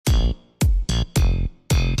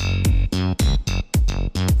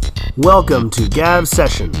Welcome to Gav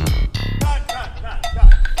Session.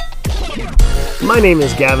 My name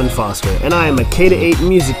is Gavin Foster, and I am a K-8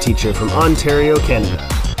 music teacher from Ontario, Canada.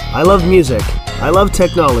 I love music, I love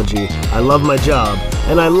technology, I love my job,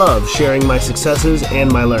 and I love sharing my successes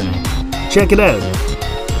and my learning. Check it out,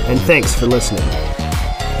 and thanks for listening.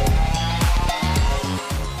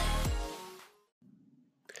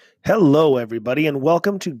 Hello, everybody, and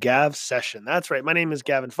welcome to Gav Session. That's right. My name is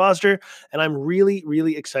Gavin Foster, and I'm really,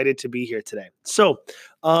 really excited to be here today. So,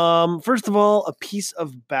 first of all, a piece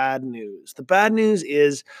of bad news. The bad news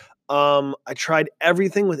is I tried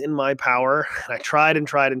everything within my power, and I tried,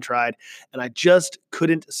 and I just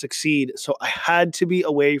couldn't succeed. So I had to be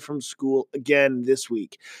away from school again this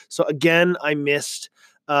week. So again, I missed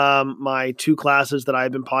my two classes that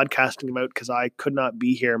I've been podcasting about because I could not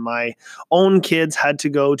be here. My own kids had to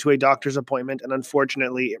go to a doctor's appointment, and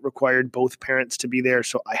unfortunately it required both parents to be there.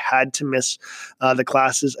 So I had to miss the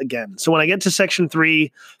classes again. So when I get to section 3,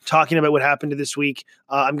 talking about what happened this week,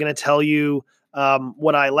 I'm going to tell you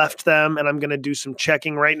what I left them, and I'm going to do some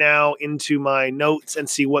checking right now into my notes and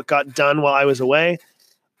see what got done while I was away.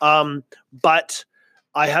 But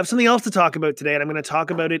I have something else to talk about today, and I'm going to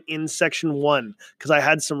talk about it in section 1 because I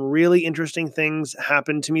had some really interesting things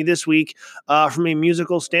happen to me this week from a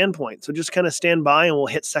musical standpoint. So just kind of stand by and we'll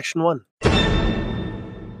hit section 1.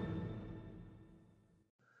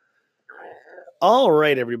 All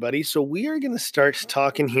right, everybody. So we are going to start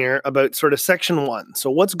talking here about sort of section 1.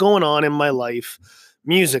 So what's going on in my life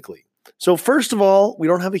musically? So first of all, we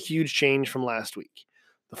don't have a huge change from last week.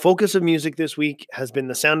 The focus of music this week has been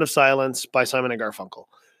The Sound of Silence by Simon & Garfunkel.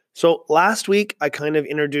 So last week, I kind of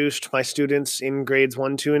introduced my students in grades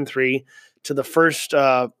 1, 2, and 3 to the first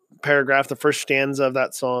paragraph, the first stanza of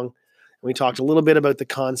that song. And we talked a little bit about the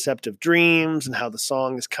concept of dreams and how the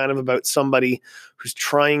song is kind of about somebody who's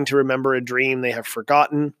trying to remember a dream they have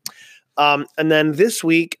forgotten. And then this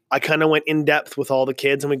week, I kind of went in depth with all the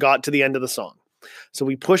kids and we got to the end of the song. So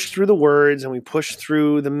we pushed through the words and we pushed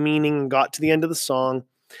through the meaning and got to the end of the song.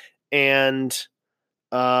 And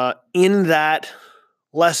in that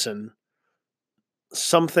lesson,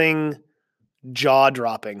 something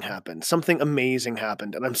jaw-dropping happened. Something amazing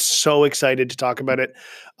happened. And I'm so excited to talk about it.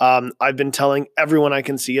 I've been telling everyone I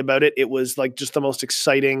can see about it. It was like just the most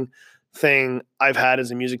exciting thing I've had as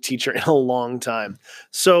a music teacher in a long time.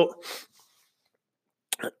 So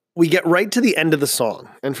we get right to the end of the song.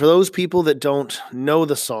 And for those people that don't know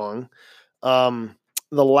the song,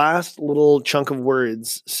 the last little chunk of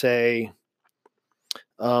words say,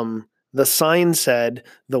 the sign said,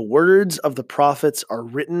 "The words of the prophets are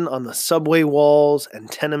written on the subway walls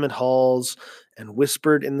and tenement halls and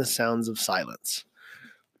whispered in the sounds of silence."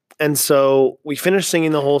 And so we finished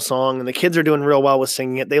singing the whole song, and the kids are doing real well with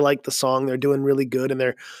singing it. They like the song. They're doing really good, and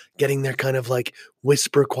they're getting their kind of like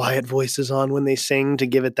whisper quiet voices on when they sing to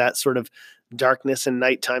give it that sort of darkness and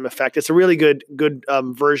nighttime effect. It's a really good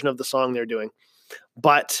version of the song they're doing.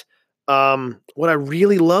 But what I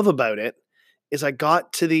really love about it is I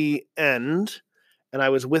got to the end and I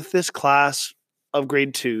was with this class of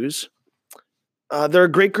grade 2s. They're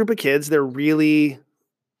a great group of kids. They're really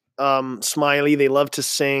smiley. They love to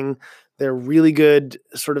sing. They're really good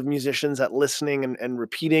sort of musicians at listening and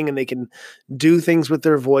repeating, and they can do things with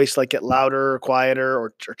their voice, like get louder or quieter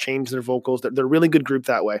or change their vocals. They're a really good group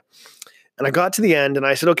that way. And I got to the end and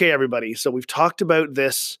I said, okay, everybody, so we've talked about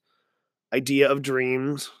this idea of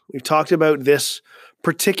dreams. We've talked about this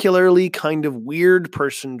particularly kind of weird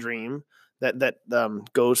person dream that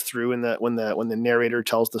goes through when the narrator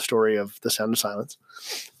tells the story of The Sound of Silence.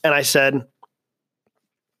 And I said,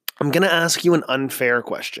 I'm going to ask you an unfair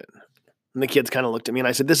question. And the kids kind of looked at me and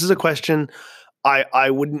I said, this is a question I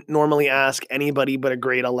wouldn't normally ask anybody but a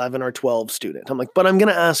grade 11 or 12 student. I'm like, but I'm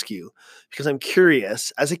going to ask you because I'm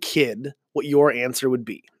curious as a kid what your answer would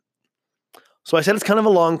be. So I said, it's kind of a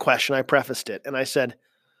long question. I prefaced it. And I said,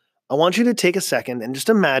 I want you to take a second and just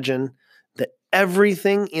imagine that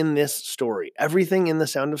everything in this story, everything in The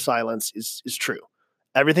Sound of Silence is true.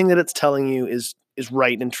 Everything that it's telling you is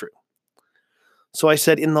right and true. So I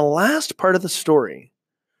said, in the last part of the story,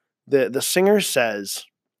 the singer says,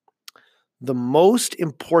 the most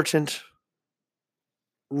important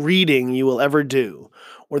reading you will ever do,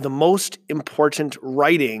 or the most important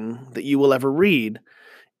writing that you will ever read,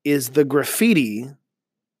 is the graffiti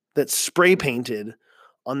that's spray painted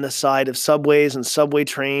on the side of subways and subway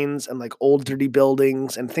trains and like old dirty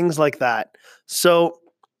buildings and things like that. So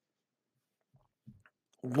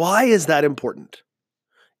why is that important?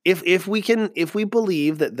 If we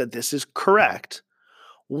believe that this is correct,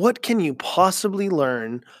 what can you possibly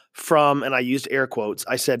learn from, and I used air quotes,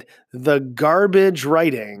 I said, the garbage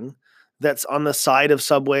writing that's on the side of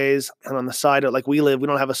subways and on the side of, like, we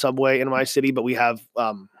don't have a subway in my city, but we have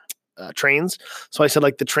trains. So I said,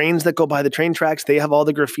 like, the trains that go by the train tracks, they have all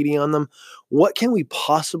the graffiti on them. What can we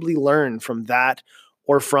possibly learn from that?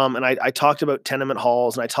 Or from, and I talked about tenement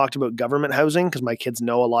halls, and I talked about government housing because my kids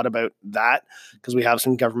know a lot about that because we have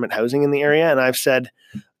some government housing in the area. And I've said,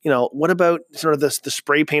 what about sort of the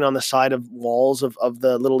spray paint on the side of walls of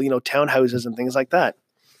the little, townhouses and things like that?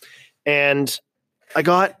 And I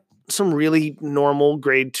got some really normal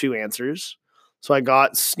grade 2 answers. So I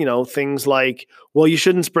got, things like, well, you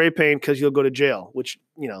shouldn't spray paint because you'll go to jail, which,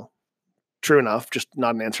 true enough, just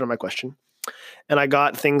not an answer to my question. And I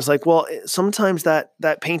got things like, well, sometimes that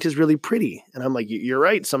paint is really pretty. And I'm like, you're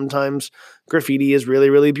right. Sometimes graffiti is really,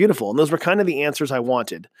 really beautiful. And those were kind of the answers I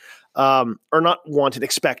wanted, or not wanted,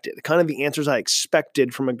 expected. Kind of the answers I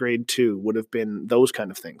expected from a grade 2 would have been those kind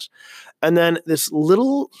of things. And then this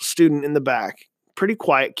little student in the back, pretty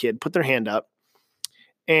quiet kid, put their hand up,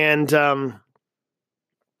 and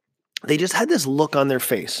they just had this look on their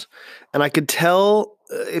face. And I could tell,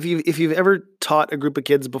 if you've ever taught a group of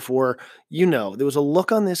kids before, there was a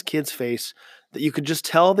look on this kid's face that you could just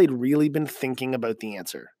tell they'd really been thinking about the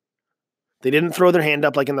answer. They didn't throw their hand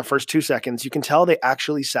up like in the first 2 seconds. You can tell they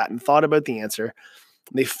actually sat and thought about the answer.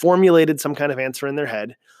 They formulated some kind of answer in their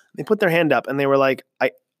head. They put their hand up and they were like,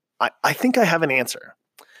 I think I have an answer.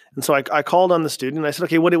 And so I called on the student and I said,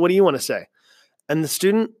 okay, what do you want to say? And the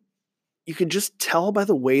student, you could just tell by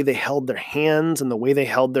the way they held their hands and the way they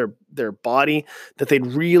held their body that they'd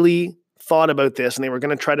really thought about this and they were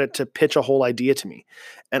going to try to pitch a whole idea to me.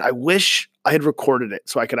 And I wish I had recorded it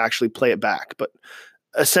so I could actually play it back. But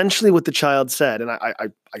essentially what the child said, and I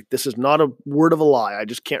this is not a word of a lie, I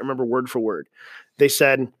just can't remember word for word. They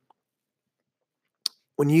said,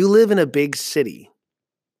 when you live in a big city,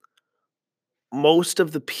 most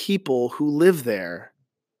of the people who live there,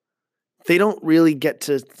 they don't really get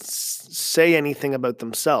to say anything about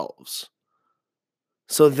themselves.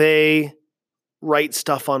 So they write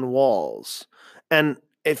stuff on walls. And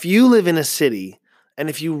if you live in a city, and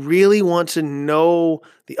if you really want to know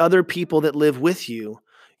the other people that live with you,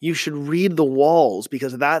 you should read the walls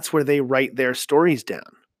because that's where they write their stories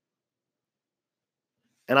down.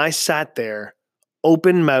 And I sat there,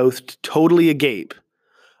 open-mouthed, totally agape.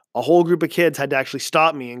 A whole group of kids had to actually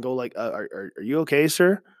stop me and go like, are you okay,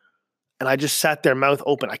 sir? And I just sat there, mouth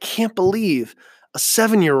open. I can't believe a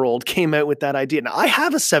 7-year-old came out with that idea. Now, I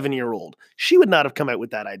have a 7-year-old. She would not have come out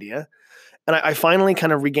with that idea. And I finally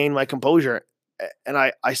kind of regained my composure. And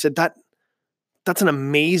I said, that's an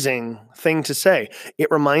amazing thing to say.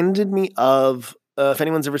 It reminded me of, if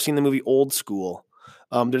anyone's ever seen the movie Old School,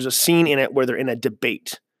 there's a scene in it where they're in a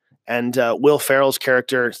debate. And Will Ferrell's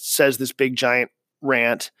character says this big giant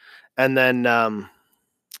rant. And then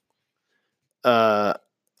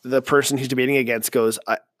the person he's debating against goes,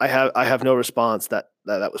 I have no response. That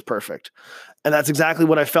was perfect. And that's exactly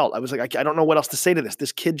what I felt. I was like, I don't know what else to say to this.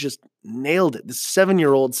 This kid just nailed it. This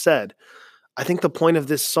 7-year-old said, I think the point of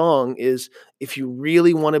this song is if you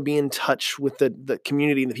really want to be in touch with the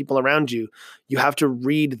community and the people around you, you have to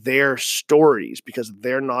read their stories because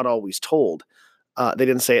they're not always told. They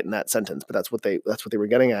didn't say it in that sentence, but that's what they were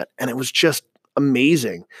getting at. And it was just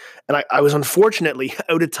amazing. And I was unfortunately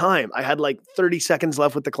out of time. I had like 30 seconds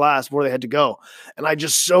left with the class before they had to go. And I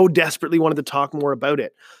just so desperately wanted to talk more about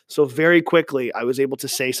it. So very quickly, I was able to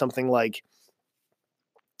say something like,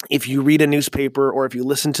 if you read a newspaper or if you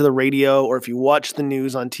listen to the radio or if you watch the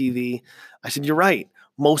news on TV, I said, you're right.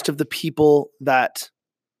 Most of the people that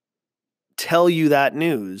tell you that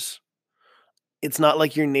news, it's not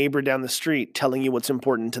like your neighbor down the street telling you what's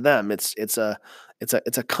important to them. It's a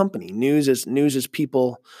company. News is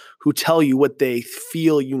people who tell you what they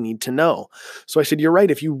feel you need to know. So I said, you're right.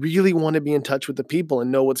 If you really want to be in touch with the people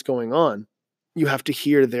and know what's going on, you have to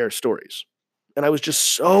hear their stories. And I was just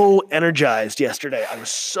so energized yesterday. I was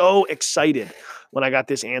so excited when I got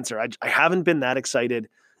this answer. I haven't been that excited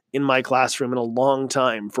in my classroom in a long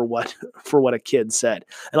time for what a kid said.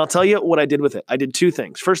 And I'll tell you what I did with it. I did 2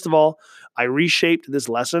 things. First of all, I reshaped this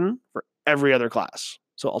lesson for every other class.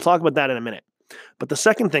 So I'll talk about that in a minute. But the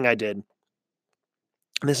second thing I did,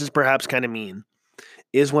 and this is perhaps kind of mean,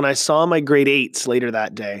 is when I saw my grade 8s later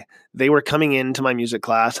that day, they were coming into my music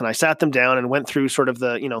class and I sat them down and went through sort of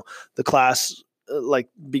the class, like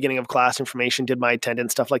beginning of class information, did my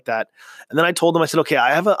attendance, stuff like that. And then I told them, I said, okay,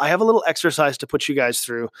 I have a little exercise to put you guys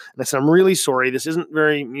through. And I said, I'm really sorry. This isn't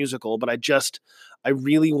very musical, but I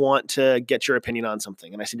really want to get your opinion on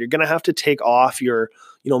something. And I said, you're going to have to take off your,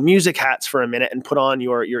 music hats for a minute and put on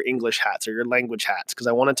your English hats or your language hats. Cause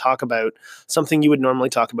I want to talk about something you would normally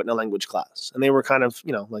talk about in a language class. And they were kind of,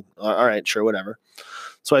 like, all right, sure, whatever.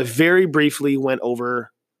 So I very briefly went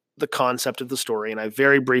over the concept of the story, and I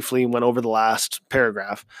very briefly went over the last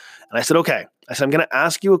paragraph. And I said, okay, I said, I'm going to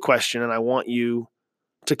ask you a question, and I want you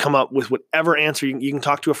to come up with whatever answer. You can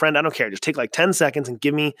talk to a friend. I don't care. Just take like 10 seconds and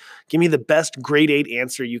give me the best grade 8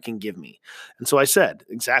 answer you can give me. And so I said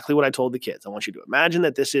exactly what I told the kids. I want you to imagine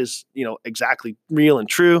that this is, exactly real and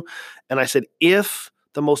true. And I said, if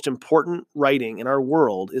the most important writing in our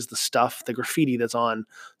world is the graffiti that's on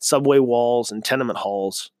subway walls and tenement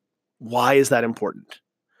halls, why is that important?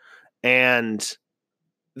 And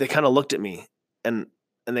they kind of looked at me and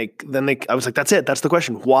I was like, that's it. That's the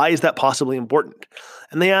question. Why is that possibly important?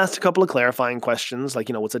 And they asked a couple of clarifying questions, like,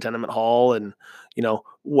 what's a tenement hall? And,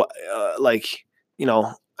 what,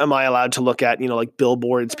 am I allowed to look at, like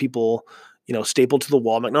billboards, people, stapled to the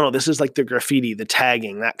wall? I'm like, no, this is like the graffiti, the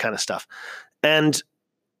tagging, that kind of stuff. And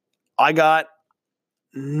I got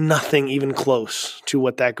nothing even close to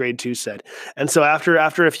what that grade 2 said. And so after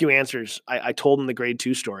a few answers, I told them the grade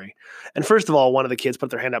 2 story. And first of all, one of the kids put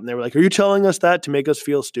their hand up and they were like, are you telling us that to make us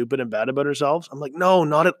feel stupid and bad about ourselves? I'm like, no,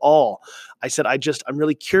 not at all. I said, I'm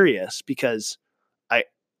really curious because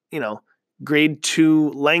grade 2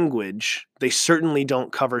 language, they certainly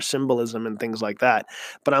don't cover symbolism and things like that.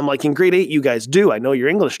 But I'm like, in grade 8, you guys do. I know you're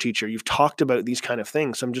English teacher. You've talked about these kind of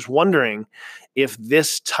things. So I'm just wondering if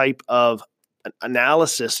this type of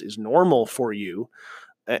analysis is normal for you,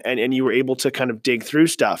 and you were able to kind of dig through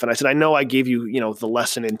stuff. And I said, I know I gave you, the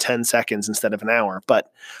lesson in 10 seconds instead of an hour,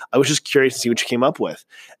 but I was just curious to see what you came up with.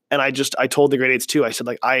 And I told the grade 8s too. I said,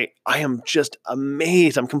 like, I am just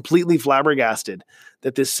amazed. I'm completely flabbergasted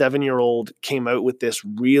that this 7-year-old came out with this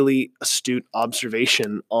really astute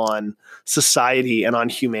observation on society and on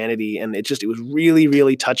humanity. And it was really,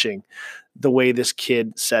 really touching the way this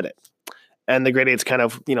kid said it. And the grade 8s kind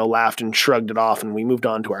of, laughed and shrugged it off, and we moved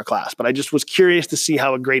on to our class. But I just was curious to see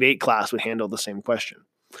how a grade 8 class would handle the same question.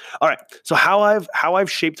 All right. So how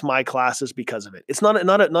I've shaped my classes because of it. It's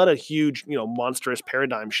not a huge, monstrous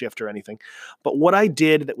paradigm shift or anything. But what I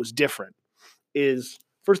did that was different is,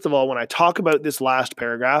 first of all, when I talk about this last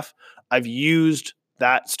paragraph, I've used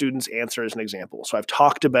that student's answer as an example. So I've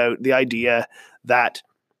talked about the idea that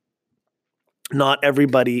not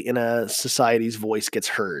everybody in a society's voice gets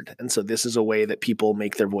heard. And so this is a way that people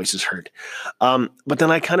make their voices heard. But then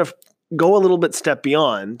I kind of go a little bit step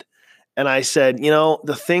beyond, and I said,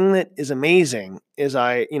 the thing that is amazing is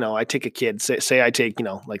I take a kid, say I take,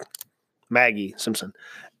 like Maggie Simpson,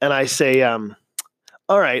 and I say, all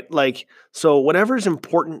right, like, so whatever's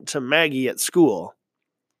important to Maggie at school,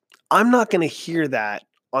 I'm not going to hear that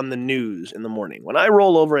on the news in the morning. When I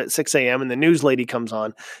roll over at 6 a.m. and the news lady comes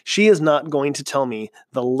on, she is not going to tell me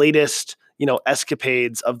the latest,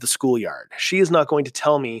 escapades of the schoolyard. She is not going to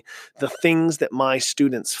tell me the things that my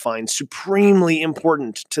students find supremely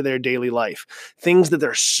important to their daily life, things that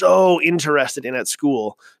they're so interested in at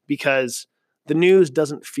school, because the news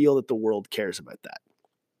doesn't feel that the world cares about that.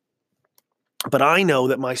 But I know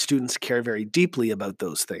that my students care very deeply about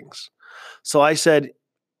those things. So I said,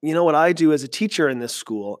 what I do as a teacher in this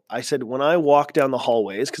school, I said, when I walk down the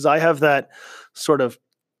hallways, because I have that sort of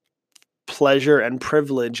pleasure and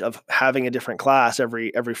privilege of having a different class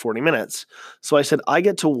every 40 minutes. So I said, I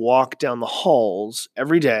get to walk down the halls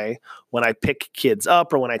every day when I pick kids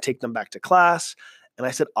up or when I take them back to class. And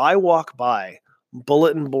I said, I walk by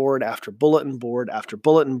bulletin board after bulletin board after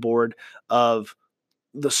bulletin board of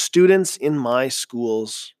the students in my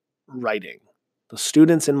school's writing, the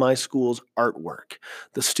students in my school's artwork,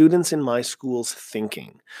 the students in my school's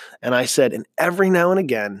thinking. And I said, and every now and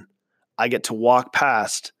again, I get to walk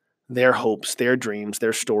past their hopes, their dreams,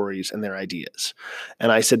 their stories, and their ideas. And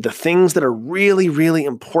I said, the things that are really, really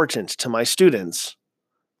important to my students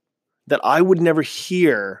that I would never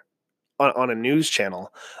hear on a news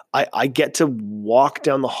channel, I get to walk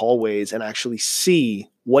down the hallways and actually see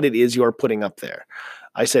what it is you're putting up there.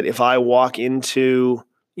 I said, if I walk into,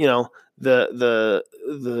 the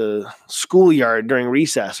schoolyard during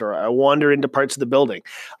recess, or I wander into parts of the building,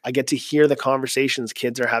 I get to hear the conversations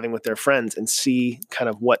kids are having with their friends and see kind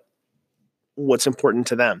of what's important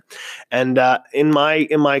to them. And in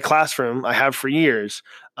my classroom, I have for years,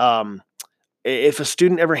 if a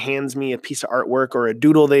student ever hands me a piece of artwork or a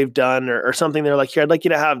doodle they've done or something, they're like, here, I'd like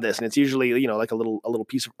you to have this. And it's usually, like a little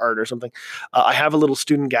piece of art or something. I have a little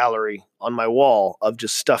student gallery on my wall of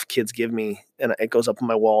just stuff kids give me. And it goes up on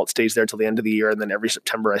my wall. It stays there till the end of the year. And then every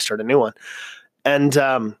September I start a new one. And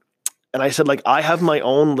I said, like, I have my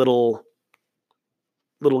own little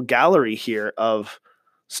gallery here of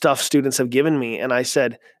stuff students have given me. And I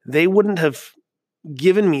said, they wouldn't have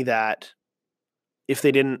given me that if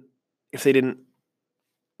they didn't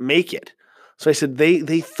make it. So I said,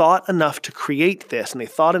 they thought enough to create this, and they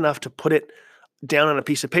thought enough to put it down on a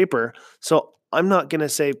piece of paper. So I'm not going to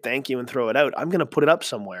say thank you and throw it out. I'm going to put it up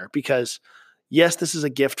somewhere because yes, this is a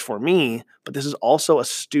gift for me, but this is also a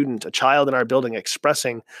student, a child in our building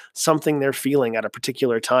expressing something they're feeling at a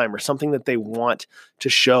particular time, or something that they want to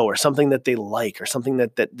show, or something that they like, or something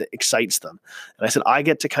that excites them. And I said, I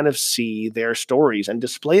get to kind of see their stories and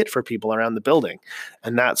display it for people around the building.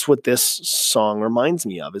 And that's what this song reminds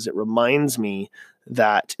me of, is it reminds me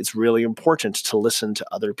that it's really important to listen to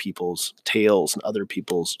other people's tales and other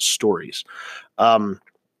people's stories.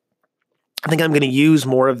 I think I'm going to use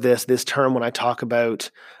more of this term when I talk about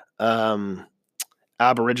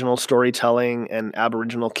Aboriginal storytelling and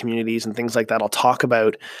Aboriginal communities and things like that. I'll talk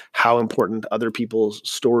about how important other people's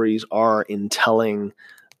stories are in telling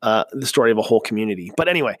the story of a whole community. But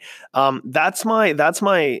anyway, that's my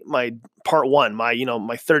part one. My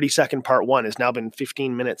 30-second part one has now been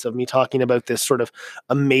 15 minutes of me talking about this sort of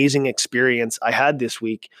amazing experience I had this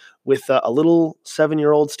week with a little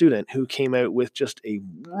 7-year-old student who came out with just a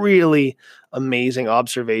really amazing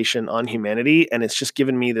observation on humanity. And it's just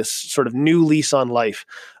given me this sort of new lease on life.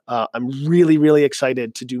 I'm really, really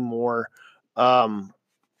excited to do more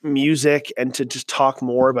music and to just talk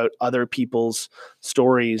more about other people's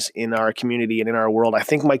stories in our community and in our world. I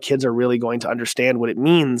think my kids are really going to understand what it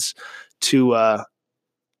means to now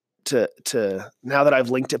that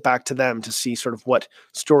I've linked it back to them, to see sort of what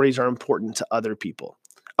stories are important to other people.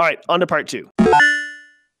 All right, on to part two.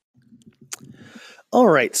 All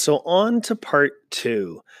right, so on to part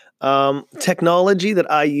two. Technology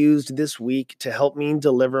that I used this week to help me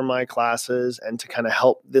deliver my classes and to kind of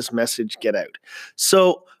help this message get out.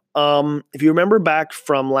 So if you remember back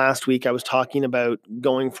from last week, I was talking about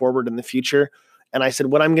going forward in the future. And I said,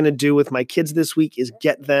 what I'm going to do with my kids this week is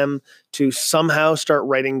get them to somehow start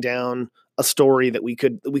writing down a story that we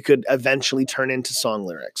could eventually turn into song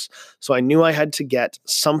lyrics. So I knew I had to get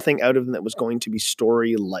something out of them that was going to be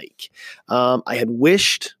story-like. I had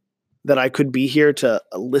wished that I could be here to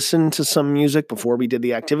listen to some music before we did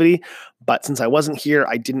the activity, but since I wasn't here,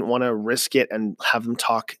 I didn't want to risk it and have them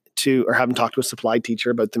talk to a supply teacher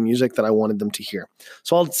about the music that I wanted them to hear.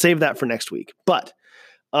 So I'll save that for next week. But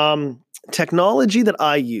technology that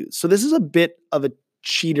I use. So this is a bit of a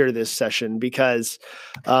cheater this session because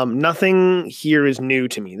nothing here is new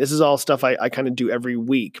to me. This is all stuff I kind of do every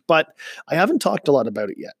week, but I haven't talked a lot about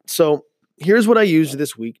it yet. So here's what I used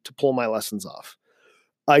this week to pull my lessons off.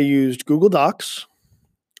 I used Google Docs,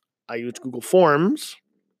 I used Google Forms,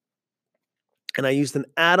 and I used an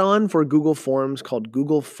add-on for Google Forms called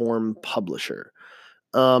Google Form Publisher.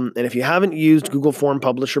 And if you haven't used Google Form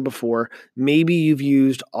Publisher before, maybe you've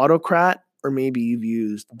used Autocrat, or maybe you've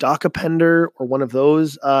used DocAppender or one of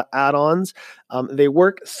those add-ons. They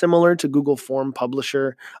work similar to Google Form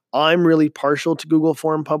Publisher. I'm really partial to Google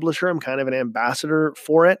Form Publisher. I'm kind of an ambassador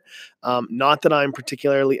for it. Not that I'm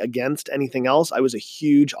particularly against anything else. I was a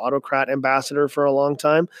huge Autocrat ambassador for a long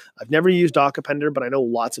time. I've never used DocAppender, but I know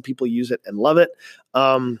lots of people use it and love it.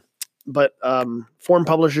 But Form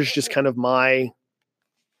Publisher is just kind of my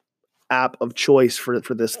app of choice for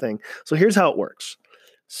this thing. So here's how it works.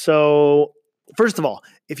 So first of all,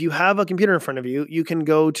 if you have a computer in front of you, you can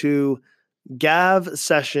go to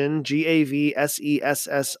GavSession,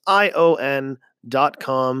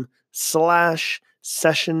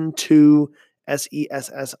 GavSession.com/session2,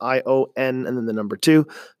 SESSION, and then the number 2.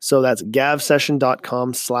 So that's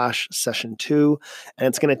GavSession.com/session2. And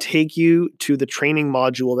it's going to take you to the training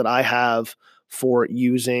module that I have for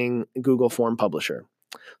using Google Form Publisher.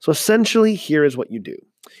 So essentially, here is what you do.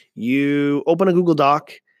 You open a Google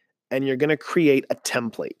Doc and you're going to create a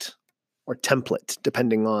template, or template,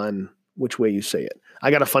 depending on which way you say it.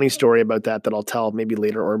 I got a funny story about that I'll tell maybe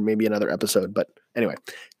later or maybe another episode. But anyway,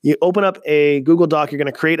 you open up a Google Doc, you're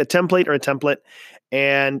going to create a template or a template,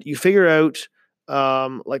 and you figure out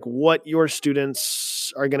like what your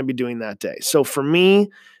students are going to be doing that day. So for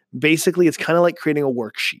me, basically, it's kind of like creating a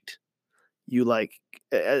worksheet. You like,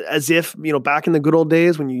 as if, back in the good old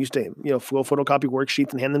days when you used to, photocopy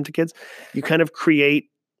worksheets and hand them to kids, you kind of create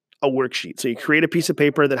a worksheet. So you create a piece of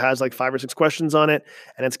paper that has like 5 or 6 questions on it,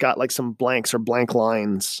 and it's got like some blanks or blank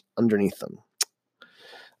lines underneath them.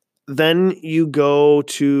 Then you go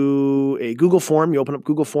to a Google form, you open up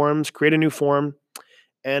Google Forms, create a new form,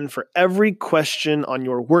 and for every question on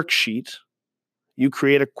your worksheet, you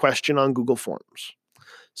create a question on Google Forms.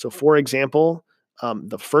 So for example,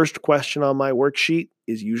 the first question on my worksheet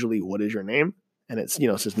is usually, what is your name? And it's,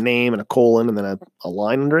 it says name and a colon and then a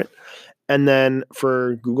line under it. And then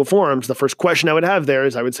for Google Forms, the first question I would have there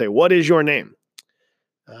is I would say, what is your name?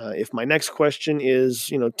 If my next question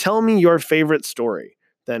is, tell me your favorite story,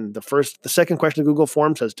 then the second question of Google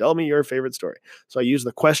Form says, tell me your favorite story. So I use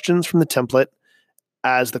the questions from the template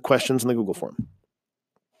as the questions in the Google Form.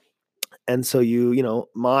 And so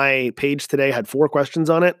my page today had 4 questions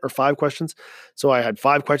on it, or 5 questions. So I had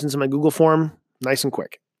 5 questions in my Google Form, nice and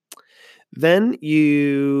quick. Then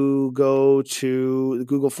you go to the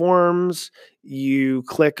Google Forms, you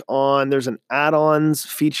click on, there's an add-ons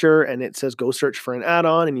feature, and it says go search for an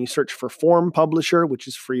add-on, and you search for Form Publisher, which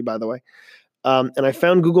is free, by the way. And I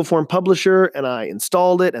found Google Form Publisher, and I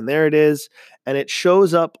installed it, and there it is. And it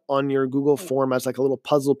shows up on your Google Form as like a little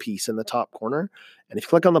puzzle piece in the top corner. And if you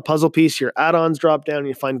click on the puzzle piece, your add-ons drop down and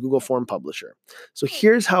you find Google Form Publisher. So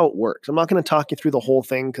here's how it works. I'm not going to talk you through the whole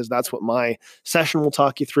thing because that's what my session will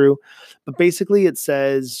talk you through. But basically it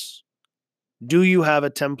says, do you have a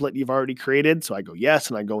template you've already created? So I go yes,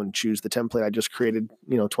 and I go and choose the template I just created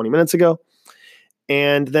 20 minutes ago.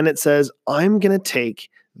 And then it says, I'm going to take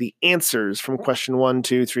the answers from question 1,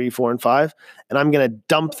 2, 3, 4, and 5, and I'm going to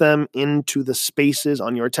dump them into the spaces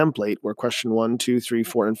on your template where question 1, 2, 3,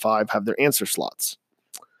 4, and 5 have their answer slots.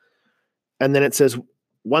 And then it says,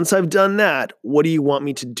 once I've done that, what do you want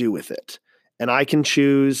me to do with it? And I can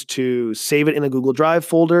choose to save it in a Google Drive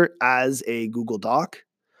folder as a Google Doc.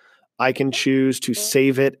 I can choose to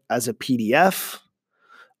save it as a PDF.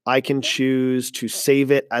 I can choose to save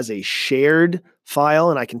it as a shared file,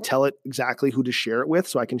 and I can tell it exactly who to share it with.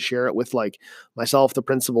 So I can share it with like myself, the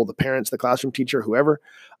principal, the parents, the classroom teacher, whoever.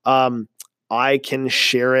 I can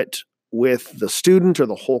share it with the student or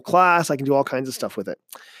the whole class. I can do all kinds of stuff with it.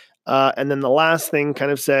 And then the last thing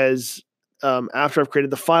kind of says, after I've created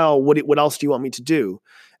the file, what else do you want me to do?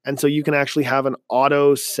 And so you can actually have an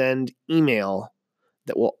auto send email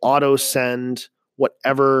that will auto send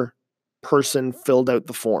whatever person filled out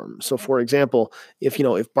the form. So for example, if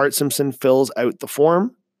Bart Simpson fills out the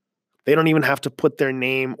form, they don't even have to put their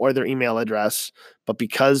name or their email address, but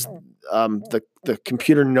because the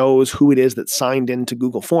computer knows who it is that signed into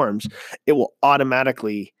Google Forms, it will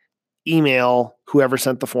automatically email whoever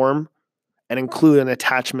sent the form and include an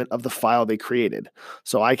attachment of the file they created.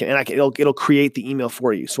 So it'll create the email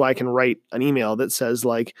for you. So I can write an email that says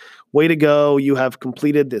like, way to go, you have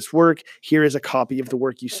completed this work. Here is a copy of the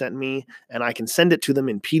work you sent me. And I can send it to them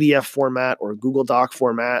in PDF format or Google Doc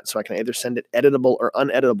format. So I can either send it editable or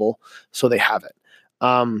uneditable so they have it.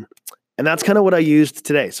 And that's kind of what I used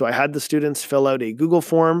today. So I had the students fill out a Google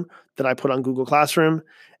form that I put on Google Classroom.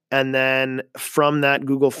 And then from that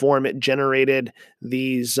Google form, it generated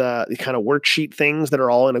these kind of worksheet things that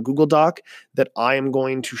are all in a Google Doc that I am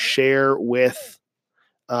going to share with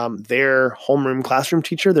their homeroom classroom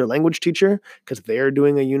teacher, their language teacher, because they're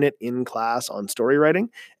doing a unit in class on story writing.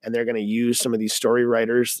 And they're going to use some of these story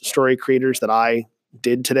creators that I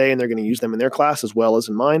did today, and they're going to use them in their class as well as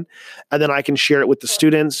in mine. And then I can share it with the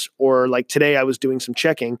students, or like today I was doing some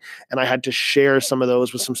checking and I had to share some of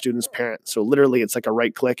those with some students' parents. So literally it's like a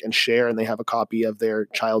right click and share, and they have a copy of their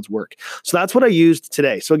child's work. So that's what I used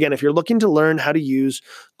today. So again, if you're looking to learn how to use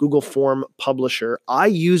Google Form Publisher, I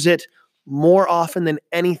use it more often than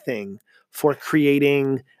anything for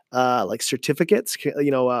creating like certificates,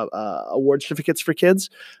 award certificates for kids.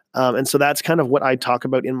 And so that's kind of what I talk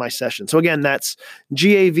about in my session. So again, that's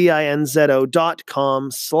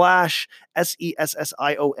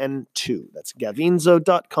gavinzo.com/session2. That's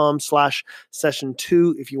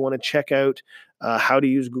gavinzo.com/session2 if you want to check out how to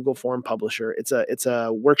use Google Form Publisher. It's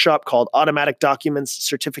a workshop called Automatic Documents,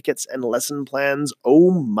 Certificates, and Lesson Plans.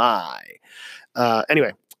 Oh my.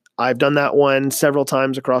 Anyway, I've done that one several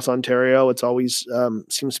times across Ontario. It's always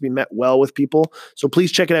seems to be met well with people. So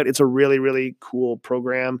please check it out. It's a really, really cool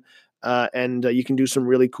program, and you can do some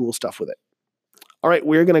really cool stuff with it. All right,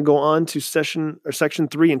 we're going to go on to section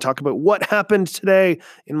 3 and talk about what happened today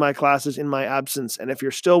in my classes in my absence. And if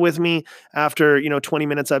you're still with me after 20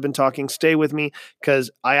 minutes I've been talking, stay with me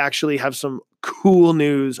because I actually have some cool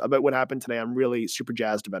news about what happened today. I'm really super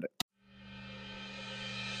jazzed about it.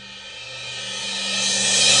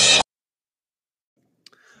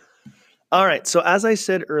 All right. So as I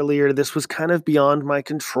said earlier, this was kind of beyond my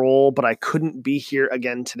control, but I couldn't be here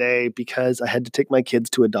again today because I had to take my kids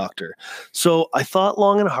to a doctor. So I thought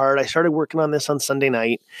long and hard. I started working on this on Sunday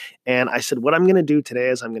night, and I said, what I'm going to do today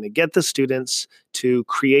is I'm going to get the students to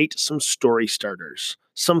create some story starters,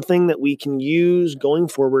 something that we can use going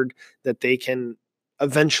forward that they can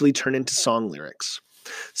eventually turn into song lyrics.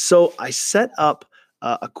 So I set up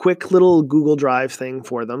a quick little Google Drive thing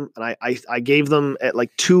for them. And I gave them at like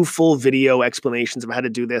 2 full video explanations of how to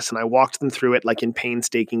do this. And I walked them through it like in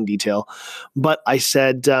painstaking detail. But I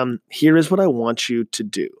said, here is what I want you to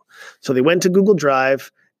do. So they went to Google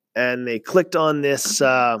Drive and they clicked on this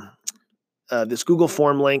this Google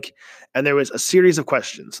form link, and there was a series of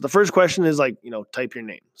questions. So the first question is like, type your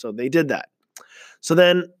name. So they did that. So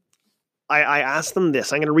then I asked them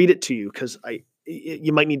this. I'm going to read it to you because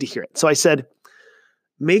you might need to hear it. So I said,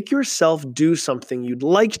 make yourself do something you'd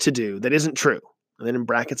like to do that isn't true. And then in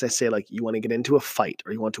brackets, I say like, you want to get into a fight,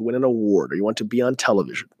 or you want to win an award, or you want to be on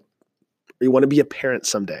television, or you want to be a parent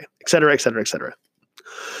someday, et cetera, et cetera, et cetera.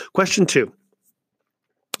 Question 2.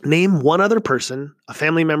 Name one other person, a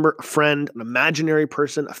family member, a friend, an imaginary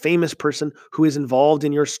person, a famous person who is involved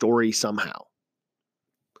in your story somehow.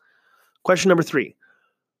 Question number 3.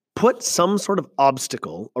 Put some sort of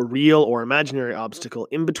obstacle, a real or imaginary obstacle,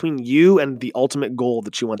 in between you and the ultimate goal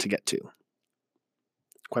that you want to get to.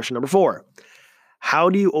 Question number 4.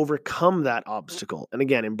 How do you overcome that obstacle? And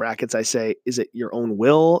again, in brackets, I say, is it your own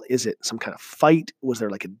will? Is it some kind of fight? Was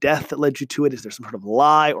there like a death that led you to it? Is there some sort of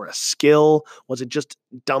lie or a skill? Was it just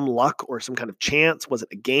dumb luck or some kind of chance? Was it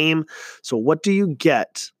a game? So what do you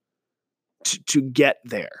get to get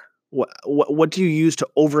there? What do you use to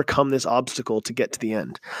overcome this obstacle to get to the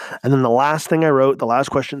end? And then the last thing I wrote, the last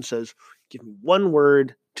question says, give me one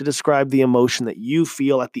word to describe the emotion that you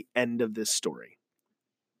feel at the end of this story.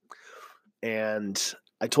 And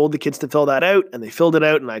I told the kids to fill that out, and they filled it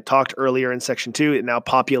out. And I talked earlier in section 2. It now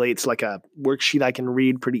populates like a worksheet I can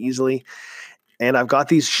read pretty easily. And I've got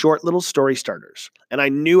these short little story starters. And I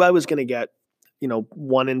knew I was going to get,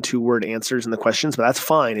 1 and 2 word answers in the questions, but that's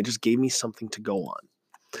fine. It just gave me something to go on.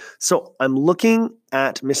 So I'm looking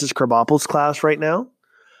at Mrs. Krabappel's class right now.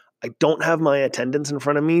 I don't have my attendance in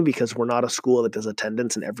front of me because we're not a school that does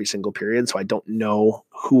attendance in every single period. So I don't know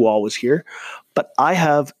who all was here. But I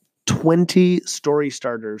have 20 story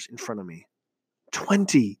starters in front of me.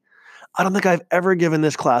 20. I don't think I've ever given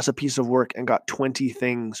this class a piece of work and got 20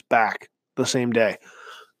 things back the same day.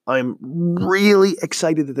 I'm really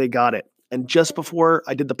excited that they got it. And just before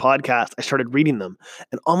I did the podcast, I started reading them.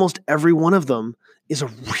 And almost every one of them is a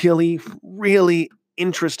really, really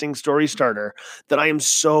interesting story starter that I am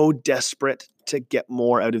so desperate to get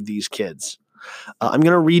more out of these kids. I'm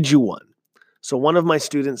going to read you one. So one of my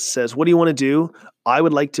students says, what do you want to do? I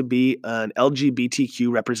would like to be an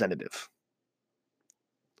LGBTQ representative.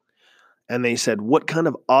 And they said, what kind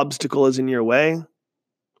of obstacle is in your way?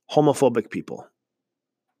 Homophobic people.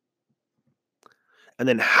 And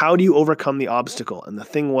then how do you overcome the obstacle? And the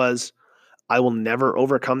thing was, I will never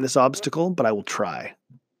overcome this obstacle, but I will try.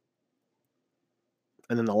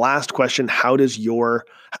 And then the last question, how does the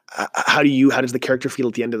character feel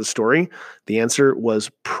at the end of the story? The answer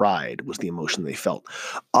was pride, was the emotion they felt.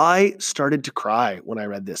 I started to cry when I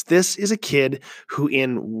read this. This is a kid who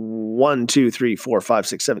in 1, 2, 3, 4, 5,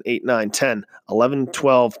 6, 7, 8, 9, 10, 11,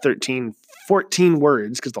 12, 13, 14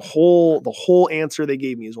 words, because the whole answer they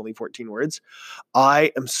gave me is only 14 words.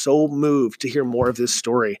 I am so moved to hear more of this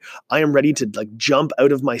story. I am ready to jump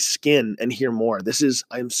out of my skin and hear more.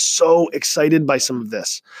 I am so excited by some of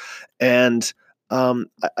this. And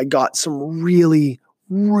I got some really,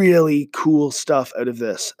 really cool stuff out of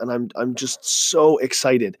this. And I'm just so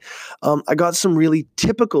excited. I got some really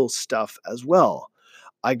typical stuff as well.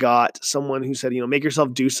 I got someone who said, make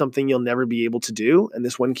yourself do something you'll never be able to do. And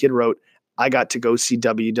this one kid wrote, I got to go see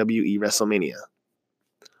WWE WrestleMania.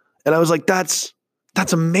 And I was like, that's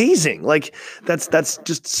amazing. Like that's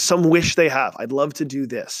just some wish they have. I'd love to do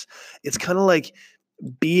this. It's kind of like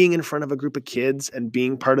being in front of a group of kids and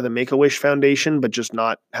being part of the Make-A-Wish Foundation, but just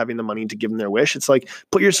not having the money to give them their wish. It's like,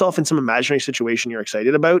 put yourself in some imaginary situation you're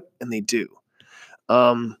excited about, and they do.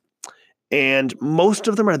 And most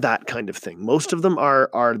of them are that kind of thing. Most of them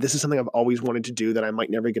are this is something I've always wanted to do that I might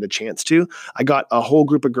never get a chance to. I got a whole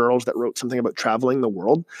group of girls that wrote something about traveling the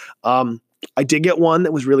world. I did get one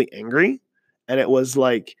that was really angry, and it was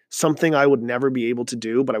like something I would never be able to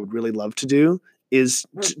do, but I would really love to do is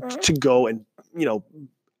to go and,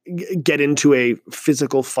 get into a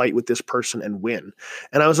physical fight with this person and win.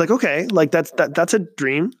 And I was like, okay, like that's a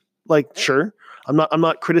dream. Like, sure. I'm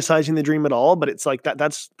not criticizing the dream at all, but it's like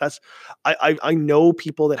I know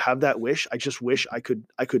people that have that wish. I just wish I could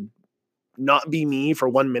not be me for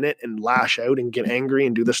 1 minute and lash out and get angry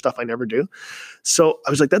and do the stuff I never do. So I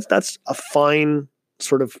was like, that's a fine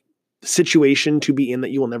sort of situation to be in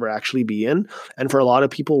that you will never actually be in. And for a lot of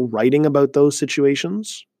people, writing about those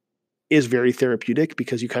situations is very therapeutic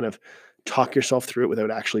because you kind of talk yourself through it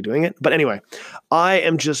without actually doing it. But anyway, I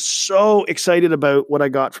am just so excited about what I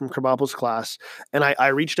got from Krabappel's class. And I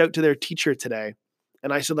reached out to their teacher today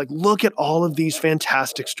and I said, look at all of these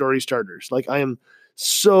fantastic story starters. I am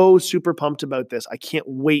so super pumped about this. I can't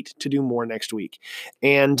wait to do more next week.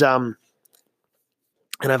 And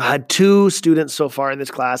And I've had 2 students so far in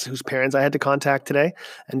this class whose parents I had to contact today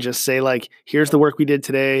and just say, like, here's the work we did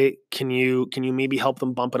today. Can you maybe help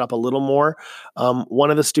them bump it up a little more?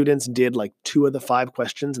 One of the students did like 2 of the 5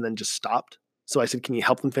 questions and then just stopped. So I said, can you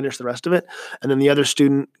help them finish the rest of it? And then the other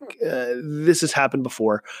student, this has happened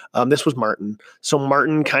before. This was Martin. So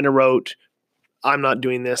Martin kind of wrote, I'm not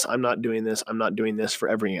doing this. I'm not doing this. I'm not doing this for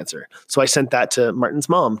every answer. So I sent that to Martin's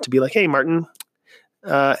mom to be like, hey, Martin,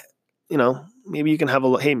 maybe you can have a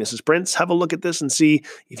look. Hey, Mrs. Prince, have a look at this and see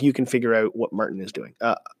if you can figure out what Martin is doing.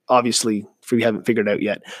 Obviously, if you haven't figured out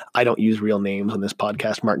yet, I don't use real names on this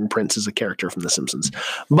podcast. Martin Prince is a character from The Simpsons.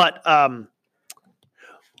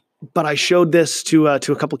 But I showed this to a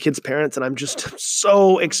couple kids' parents, and I'm just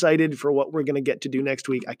so excited for what we're going to get to do next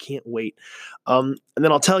week. I can't wait. And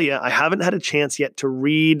then I'll tell you, I haven't had a chance yet to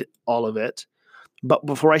read all of it. But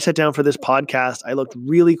before I sat down for this podcast, I looked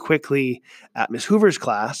really quickly at Miss Hoover's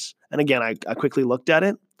class. And again, I quickly looked at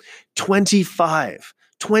it. 25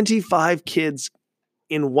 kids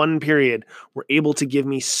in one period were able to give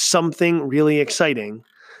me something really exciting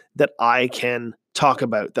that I can talk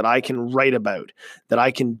about, that I can write about, that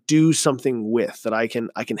I can do something with, that I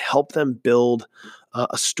can help them build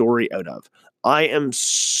a story out of. I am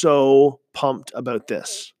so pumped about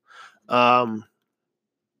this. And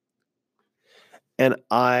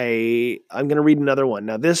I'm going to read another one.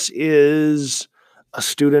 Now, this is a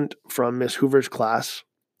student from Miss Hoover's class.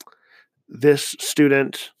 This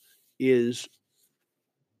student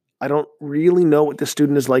I don't really know what this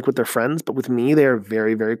student is like with their friends, but with me, they are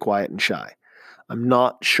very, very quiet and shy. I'm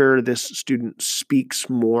not sure this student speaks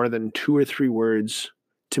more than 2 or 3 words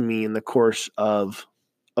to me in the course of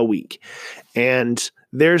a week. And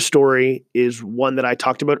their story is one that I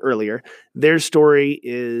talked about earlier. Their story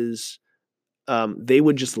is they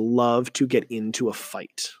would just love to get into a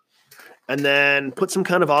fight and then put some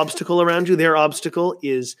kind of obstacle around you. Their obstacle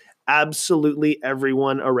is absolutely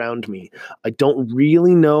everyone around me. I don't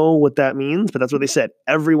really know what that means, but that's what they said.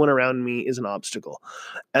 Everyone around me is an obstacle.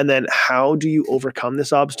 And then how do you overcome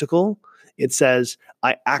this obstacle? It says,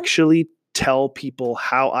 I actually tell people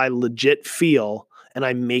how I legit feel and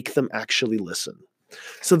I make them actually listen.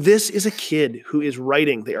 So this is a kid who is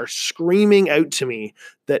writing. They are screaming out to me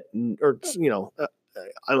that, I'm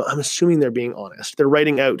assuming they're being honest. They're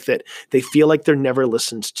writing out that they feel like they're never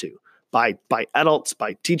listened to by adults,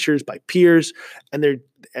 by teachers, by peers. And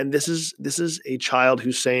this is a child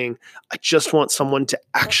who's saying, I just want someone to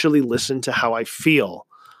actually listen to how I feel.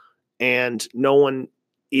 And no one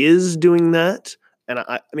is doing that. And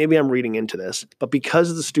maybe I'm reading into this, but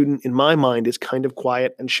because the student in my mind is kind of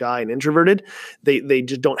quiet and shy and introverted, they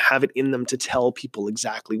just don't have it in them to tell people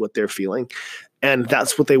exactly what they're feeling. And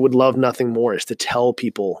that's what they would love nothing more, is to tell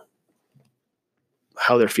people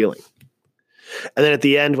how they're feeling. And then at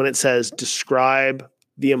the end, when it says, describe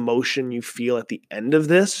the emotion you feel at the end of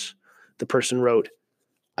this, the person wrote,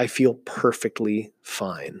 I feel perfectly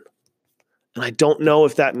fine. And I don't know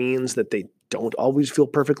if that means that they don't always feel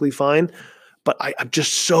perfectly fine, but I'm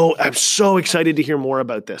so excited to hear more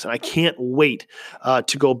about this. And I can't wait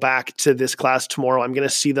to go back to this class tomorrow. I'm going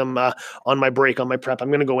to see them on my break, on my prep. I'm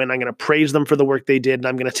going to go in, I'm going to praise them for the work they did. And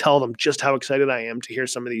I'm going to tell them just how excited I am to hear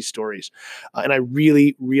some of these stories. And I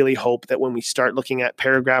really, really hope that when we start looking at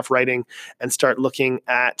paragraph writing and start looking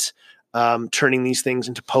at turning these things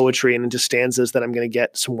into poetry and into stanzas, that I'm going to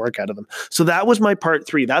get some work out of them. So that was my part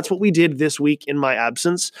 3. That's what we did this week in my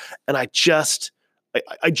absence. And I just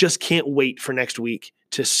can't wait for next week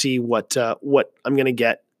to see what I'm going to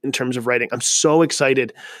get in terms of writing. I'm so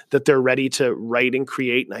excited that they're ready to write and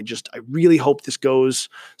create. And I really hope this goes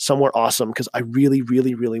somewhere awesome, because I really,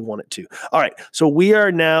 really, really want it to. All right. So we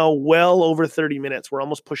are now well over 30 minutes. We're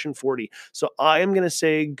almost pushing 40. So I am going to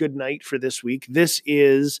say good night for this week. This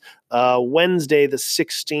is Wednesday, the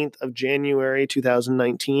 16th of January,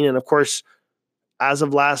 2019. And of course, as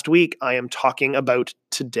of last week, I am talking about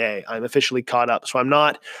today. I'm officially caught up. So I'm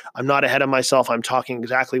not ahead of myself. I'm talking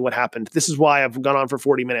exactly what happened. This is why I've gone on for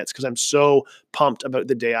 40 minutes, because I'm so pumped about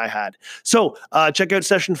the day I had. So check out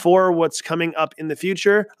session 4, what's coming up in the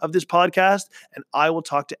future of this podcast, and I will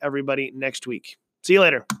talk to everybody next week. See you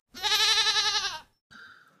later.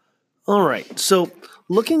 All right. So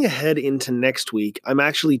looking ahead into next week, I'm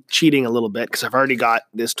actually cheating a little bit because I've already got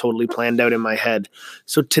this totally planned out in my head.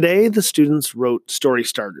 So today the students wrote story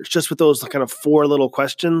starters, just with those kind of 4 little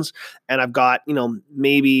questions. And I've got,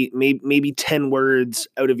 maybe 10 words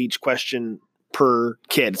out of each question per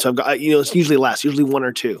kid. So I've got, it's usually less, usually 1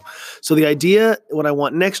 or 2. So the idea, what I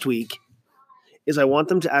want next week is I want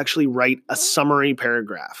them to actually write a summary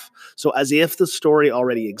paragraph. So as if the story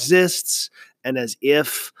already exists, and as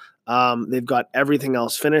if They've got everything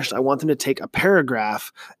else finished. I want them to take a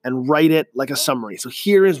paragraph and write it like a summary. So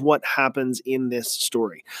here is what happens in this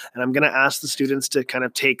story. And I'm going to ask the students to kind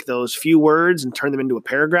of take those few words and turn them into a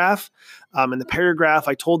paragraph. And the paragraph,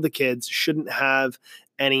 I told the kids, shouldn't have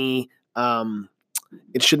any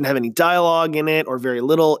it shouldn't have any dialogue in it or very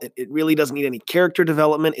little. It really doesn't need any character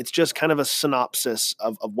development. It's just kind of a synopsis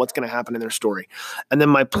of what's going to happen in their story. And then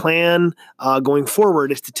my plan going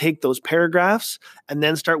forward is to take those paragraphs and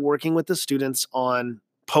then start working with the students on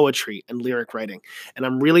poetry and lyric writing. And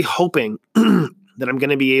I'm really hoping that I'm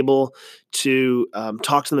going to be able to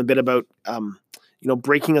talk to them a bit about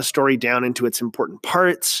breaking a story down into its important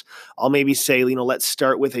parts. I'll maybe say, let's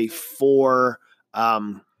start with a four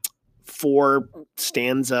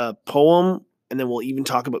stanza poem, and then we'll even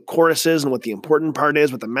talk about choruses and what the important part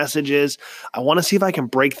is, what the message is. I want to see if I can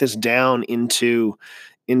break this down into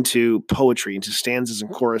poetry, into stanzas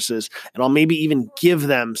and choruses, and I'll maybe even give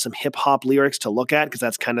them some hip hop lyrics to look at, because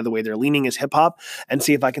that's kind of the way they're leaning is hip hop, and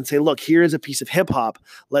see if I can say, look, here is a piece of hip hop.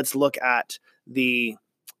 Let's look at the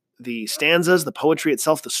stanzas, the poetry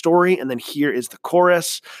itself, the story, and then here is the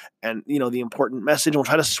chorus and, the important message. And we'll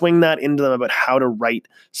try to swing that into them about how to write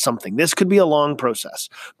something. This could be a long process,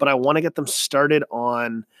 but I want to get them started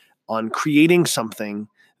on creating something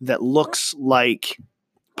that looks like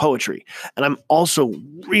poetry. And I'm also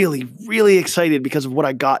really, really excited because of what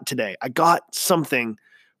I got today. I got something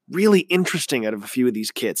really interesting out of a few of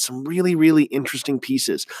these kids, some really, really interesting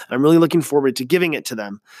pieces. I'm really looking forward to giving it to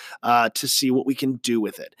them to see what we can do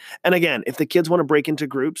with it. And again, if the kids want to break into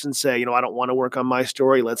groups and say, I don't want to work on my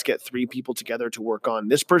story, let's get 3 people together to work on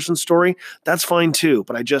this person's story, that's fine too.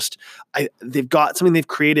 But they've got something they've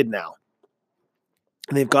created now.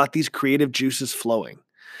 And they've got these creative juices flowing.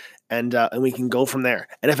 And we can go from there.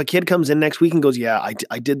 And if a kid comes in next week and goes, yeah,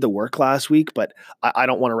 I did the work last week, but I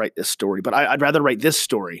don't want to write this story, but I'd rather write this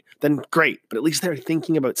story, then great. But at least they're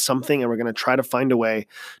thinking about something, and we're going to try to find a way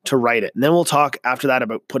to write it. And then we'll talk after that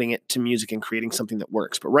about putting it to music and creating something that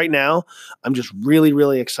works. But right now, I'm just really,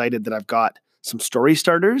 really excited that I've got some story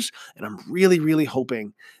starters, and I'm really, really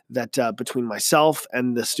hoping that between myself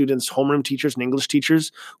and the students, homeroom teachers and English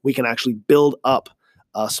teachers, we can actually build up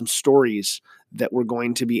some stories that we're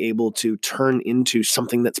going to be able to turn into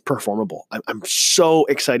something that's performable. I'm so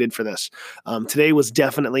excited for this. Today was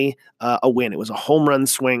definitely a win. It was a home run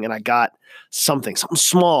swing, and I got something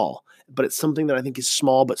small, but it's something that I think is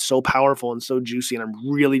small but so powerful and so juicy, and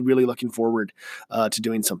I'm really, really looking forward to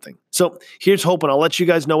doing something. So here's hoping. I'll let you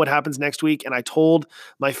guys know what happens next week, and I told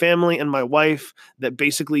my family and my wife that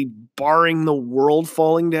basically, barring the world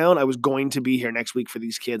falling down, I was going to be here next week for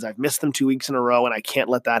these kids. I've missed them 2 weeks in a row, and I can't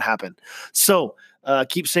let that happen. So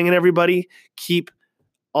keep singing, everybody. Keep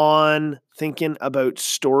on thinking about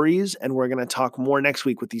stories, and we're going to talk more next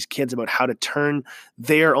week with these kids about how to turn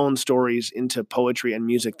their own stories into poetry and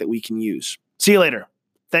music that we can use. See you later.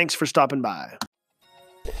 Thanks for stopping by.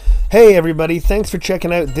 Hey everybody, thanks for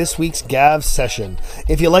checking out this week's Gav session.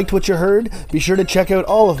 If you liked what you heard, be sure to check out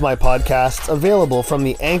all of my podcasts available from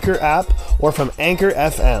the Anchor app or from Anchor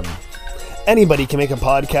FM. Anybody can make a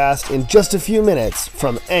podcast in just a few minutes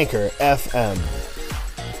from Anchor FM.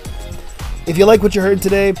 If you like what you heard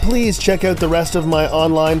today, please check out the rest of my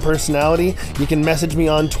online personality. You can message me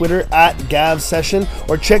on Twitter at GavSession,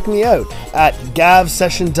 or check me out at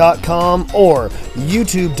gavsession.com or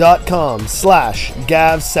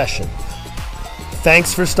youtube.com/GavSession.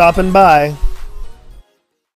 Thanks for stopping by.